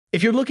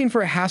If you're looking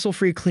for a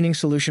hassle-free cleaning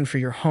solution for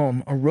your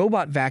home, a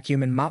robot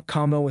vacuum and mop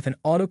combo with an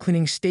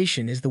auto-cleaning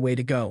station is the way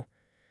to go.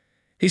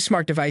 These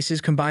smart devices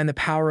combine the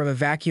power of a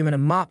vacuum and a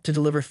mop to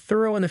deliver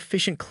thorough and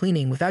efficient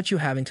cleaning without you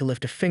having to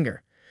lift a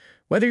finger.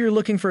 Whether you're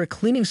looking for a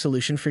cleaning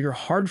solution for your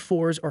hard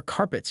floors or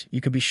carpets,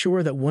 you can be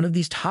sure that one of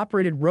these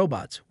top-rated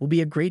robots will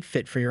be a great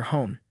fit for your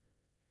home.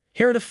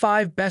 Here are the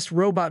 5 best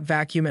robot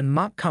vacuum and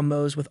mop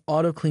combos with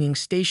auto-cleaning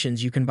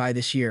stations you can buy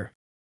this year.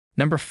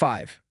 Number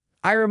 5.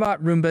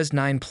 iRobot Roomba's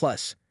 9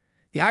 Plus.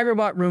 The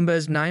iRobot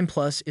Roomba's 9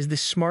 Plus is the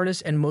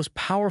smartest and most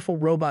powerful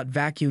robot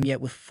vacuum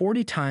yet, with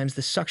 40 times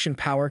the suction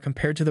power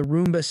compared to the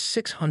Roomba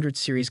 600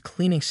 series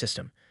cleaning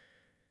system.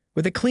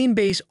 With a clean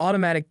base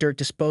automatic dirt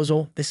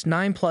disposal, this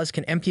 9 Plus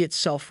can empty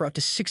itself for up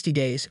to 60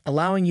 days,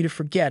 allowing you to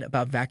forget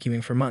about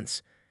vacuuming for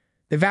months.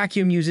 The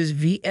vacuum uses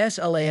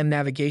VSLAM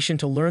navigation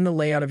to learn the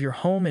layout of your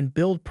home and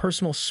build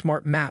personal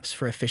smart maps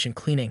for efficient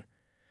cleaning.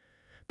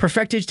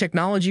 Perfected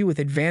technology with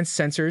advanced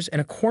sensors and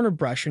a corner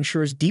brush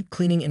ensures deep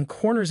cleaning in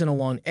corners and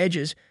along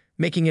edges,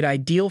 making it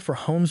ideal for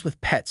homes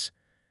with pets.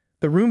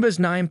 The Roomba's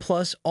 9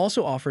 Plus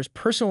also offers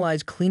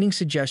personalized cleaning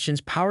suggestions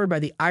powered by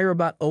the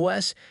iRobot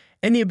OS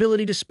and the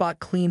ability to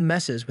spot clean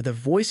messes with a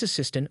voice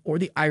assistant or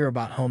the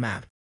iRobot Home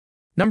app.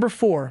 Number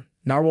 4.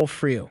 Narwal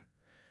Freo.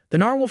 The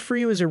Narwal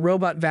Freo is a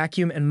robot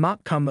vacuum and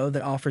mop combo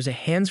that offers a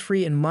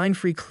hands-free and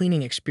mind-free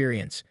cleaning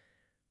experience.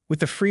 With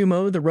the Freo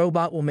mode, the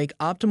robot will make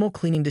optimal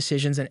cleaning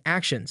decisions and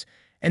actions,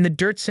 and the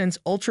DirtSense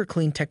Ultra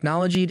Clean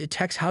technology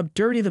detects how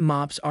dirty the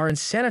mops are and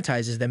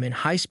sanitizes them in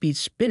high-speed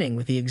spinning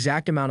with the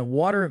exact amount of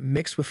water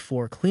mixed with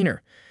floor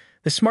cleaner.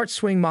 The smart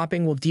swing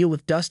mopping will deal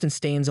with dust and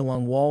stains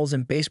along walls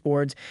and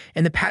baseboards,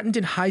 and the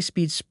patented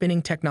high-speed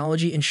spinning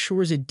technology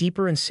ensures a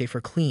deeper and safer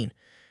clean.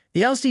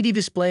 The LCD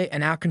display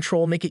and app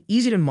control make it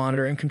easy to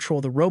monitor and control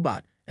the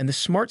robot, and the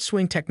smart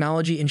swing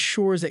technology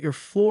ensures that your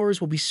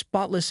floors will be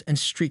spotless and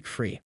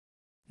streak-free.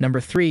 Number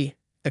 3.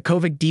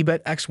 Ecovacs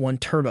Deebot X1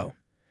 Turbo.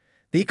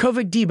 The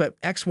Ecovacs Deebot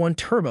X1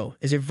 Turbo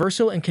is a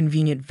versatile and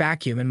convenient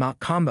vacuum and mop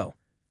combo.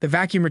 The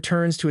vacuum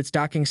returns to its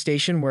docking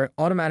station where it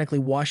automatically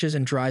washes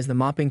and dries the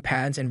mopping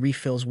pads and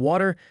refills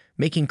water,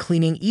 making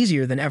cleaning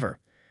easier than ever.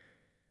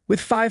 With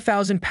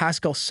 5,000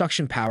 Pascal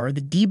suction power,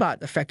 the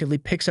Deebot effectively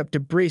picks up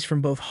debris from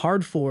both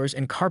hard floors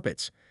and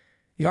carpets.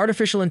 The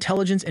artificial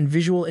intelligence and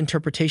visual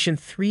interpretation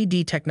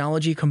 3D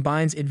technology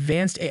combines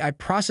advanced AI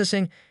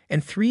processing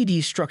and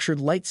 3D structured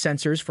light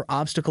sensors for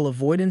obstacle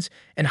avoidance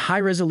and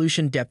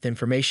high-resolution depth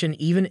information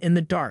even in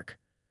the dark.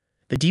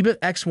 The Deebot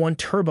X1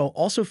 Turbo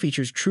also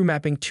features True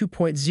Mapping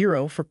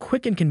 2.0 for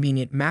quick and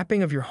convenient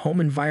mapping of your home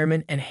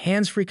environment and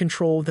hands-free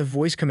control with a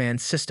voice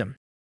command system.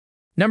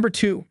 Number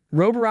 2.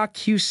 Roborock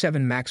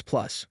Q7 Max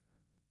Plus.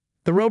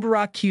 The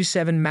Roborock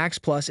Q7 Max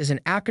Plus is an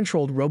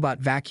app-controlled robot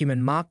vacuum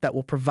and mop that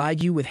will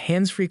provide you with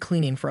hands-free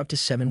cleaning for up to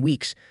 7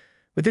 weeks.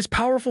 With its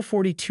powerful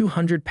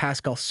 4,200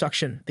 Pascal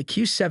suction, the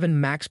Q7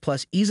 Max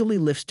Plus easily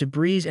lifts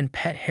debris and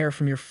pet hair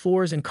from your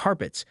floors and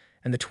carpets,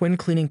 and the twin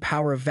cleaning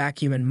power of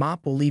vacuum and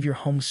mop will leave your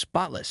home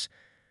spotless.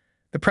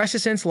 The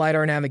PreciSense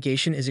LiDAR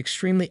navigation is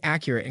extremely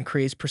accurate and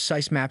creates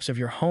precise maps of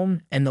your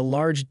home, and the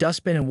large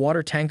dustbin and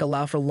water tank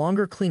allow for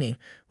longer cleaning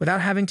without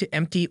having to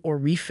empty or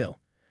refill.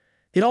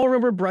 The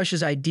all-rubber brush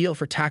is ideal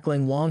for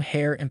tackling long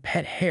hair and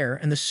pet hair,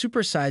 and the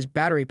supersized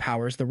battery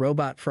powers the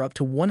robot for up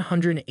to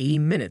 180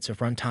 minutes of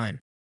runtime.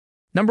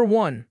 Number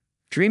 1.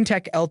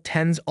 Dreametech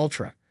L10s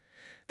Ultra.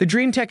 The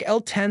Dreametech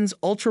L10s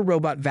Ultra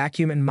Robot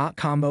Vacuum and Mop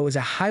Combo is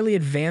a highly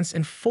advanced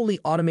and fully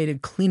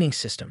automated cleaning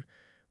system.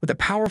 With a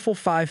powerful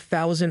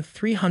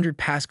 5,300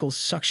 Pascal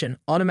suction,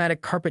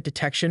 automatic carpet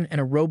detection, and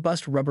a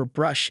robust rubber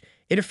brush,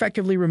 it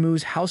effectively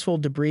removes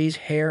household debris,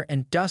 hair,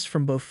 and dust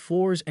from both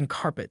floors and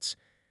carpets.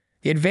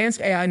 The advanced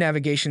AI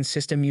navigation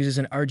system uses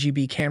an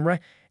RGB camera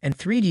and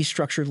 3D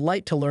structured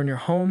light to learn your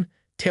home,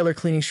 tailor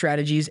cleaning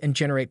strategies, and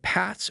generate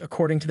paths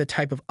according to the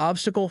type of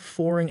obstacle,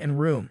 flooring, and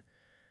room.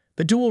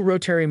 The dual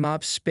rotary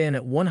mops spin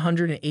at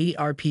 180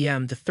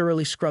 RPM to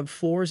thoroughly scrub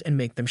floors and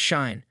make them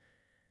shine.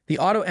 The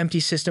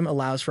auto-empty system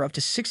allows for up to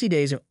 60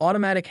 days of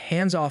automatic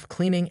hands-off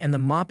cleaning, and the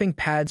mopping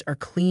pads are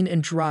cleaned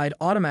and dried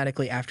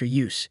automatically after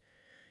use.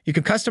 You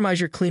can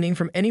customize your cleaning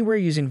from anywhere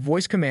using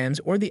voice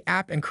commands or the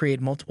app and create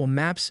multiple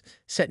maps,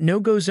 set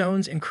no-go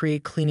zones, and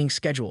create cleaning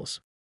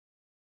schedules.